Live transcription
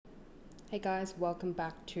Hey guys, welcome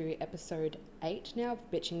back to episode 8 now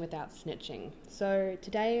of Bitching Without Snitching. So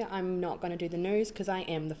today I'm not going to do the news because I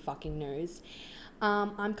am the fucking news.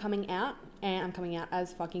 I'm coming out and I'm coming out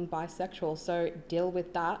as fucking bisexual, so deal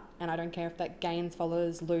with that, and I don't care if that gains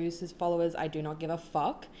followers, loses followers, I do not give a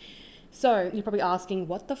fuck. So you're probably asking,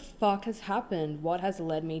 what the fuck has happened? What has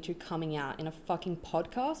led me to coming out in a fucking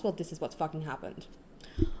podcast? Well, this is what's fucking happened.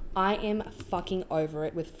 I am fucking over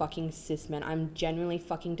it with fucking cis men. I'm genuinely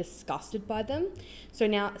fucking disgusted by them. So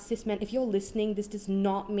now, cis men, if you're listening, this does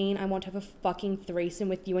not mean I want to have a fucking threesome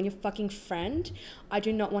with you and your fucking friend. I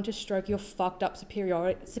do not want to stroke your fucked up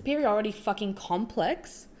superiority fucking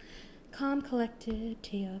complex. Calm, collected,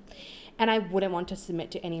 Tia. And I wouldn't want to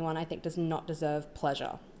submit to anyone I think does not deserve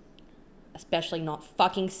pleasure. Especially not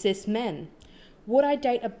fucking cis men. Would I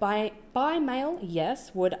date a bi male?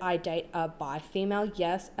 Yes. Would I date a bi female?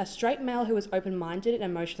 Yes. A straight male who is open-minded and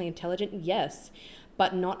emotionally intelligent? Yes.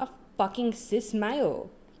 But not a fucking cis male.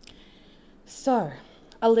 So,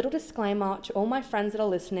 a little disclaimer to all my friends that are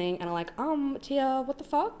listening and are like, Tia, what the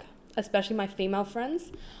fuck? Especially my female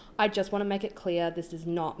friends. I just want to make it clear this does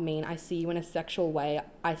not mean I see you in a sexual way.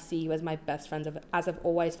 I see you as my best friends, as I've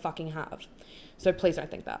always fucking have. So please don't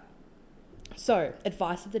think that. So,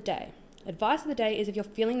 advice of the day. Advice of the day is, if you're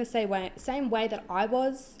feeling the same way that I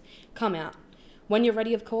was, come out. When you're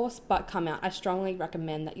ready, of course, but come out. I strongly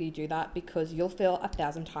recommend that you do that because you'll feel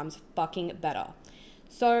 1,000 times fucking better.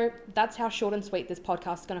 So that's how short and sweet this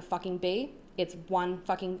podcast is going to fucking be. It's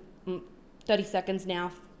 30 seconds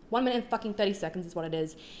now. 1 minute and fucking 30 seconds is what it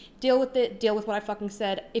is. Deal with it. Deal with what I fucking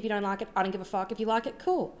said. If you don't like it, I don't give a fuck. If you like it,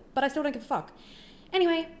 cool. But I still don't give a fuck.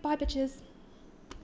 Anyway, bye bitches.